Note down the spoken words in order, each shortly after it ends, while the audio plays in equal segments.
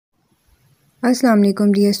Assalamu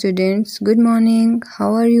alaikum dear students. Good morning.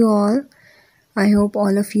 How are you all? I hope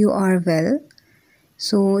all of you are well.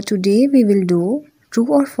 So today we will do true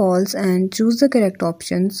or false and choose the correct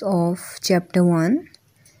options of chapter 1.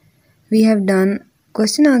 We have done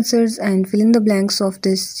question answers and fill in the blanks of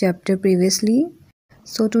this chapter previously.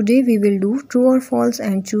 So today we will do true or false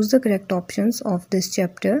and choose the correct options of this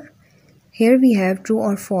chapter. Here we have true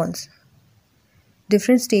or false.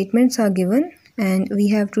 Different statements are given and we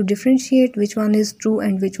have to differentiate which one is true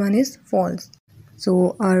and which one is false.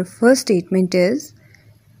 So our first statement is,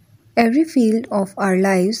 every field of our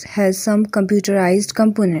lives has some computerized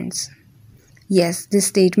components. Yes, this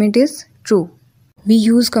statement is true. We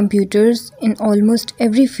use computers in almost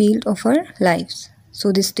every field of our lives.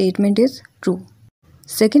 So this statement is true.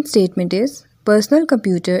 Second statement is, personal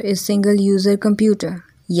computer is single user computer.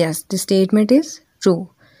 Yes, this statement is true.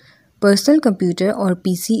 Personal computer or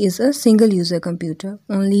PC is a single user computer.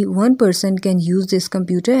 Only one person can use this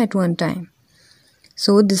computer at one time.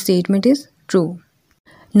 So this statement is true.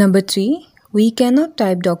 Number 3, we cannot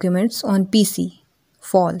type documents on PC.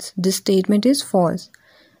 False. This statement is false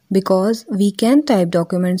because we can type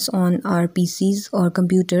documents on our PCs or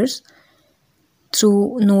computers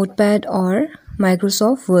through Notepad or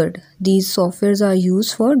Microsoft Word. These softwares are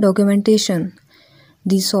used for documentation.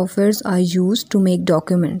 These softwares are used to make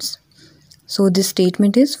documents. So this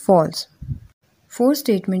statement is false. Fourth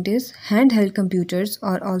statement is, handheld computers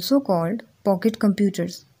are also called pocket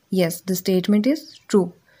computers. Yes, the statement is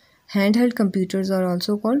true. Handheld computers are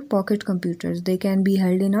also called pocket computers. They can be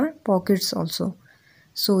held in our pockets also.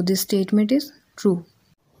 So this statement is true.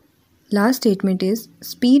 Last statement is,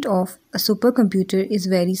 speed of a supercomputer is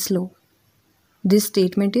very slow. This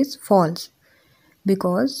statement is false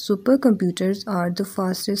because supercomputers are the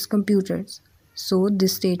fastest computers. So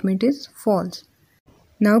this statement is false.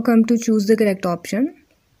 Now come to choose the correct option.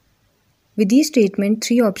 With these statements,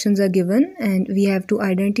 3 options are given and we have to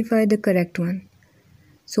identify the correct one.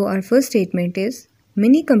 So our first statement is,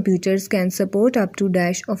 many computers can support up to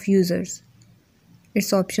dash of users.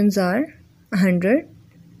 Its options are 100,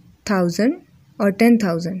 1000 or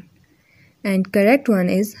 10,000. And correct one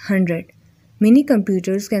is 100. Many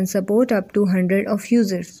computers can support up to 100 of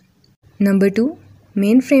users. Number 2,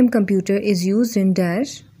 mainframe computer is used in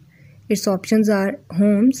dash. Its options are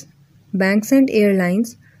homes, banks and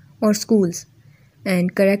airlines or schools.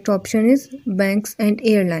 And correct option is banks and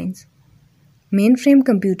airlines. Mainframe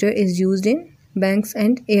computer is used in banks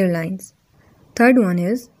and airlines. Third one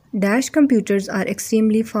is, dash computers are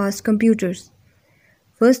extremely fast computers.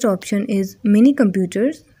 First option is mini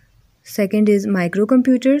computers, second is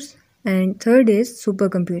microcomputers, and third is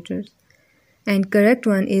supercomputers. And correct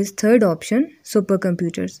one is third option,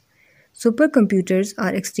 supercomputers. Supercomputers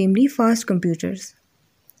are extremely fast computers.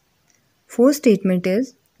 Fourth statement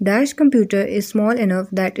is, dash computer is small enough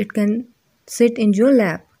that it can sit in your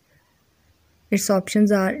lap. Its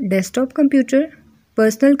options are desktop computer,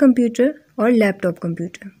 personal computer or laptop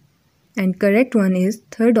computer. And correct one is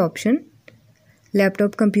third option,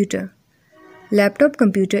 laptop computer. Laptop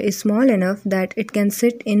computer is small enough that it can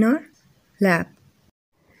sit in our lap.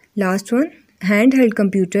 Last one, handheld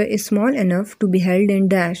computer is small enough to be held in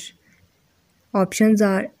dash. Options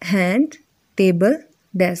are hand, table,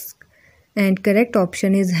 desk. And correct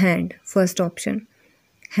option is hand, first option.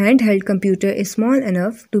 Handheld computer is small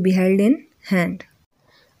enough to be held in hand.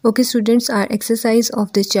 Okay students, our exercise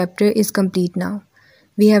of this chapter is complete now.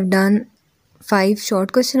 We have done 5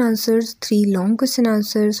 short question answers, 3 long question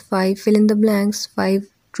answers, 5 fill in the blanks, 5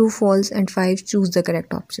 true false and 5 choose the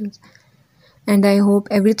correct options. And I hope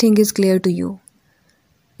everything is clear to you.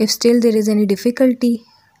 If still there is any difficulty,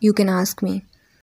 you can ask me.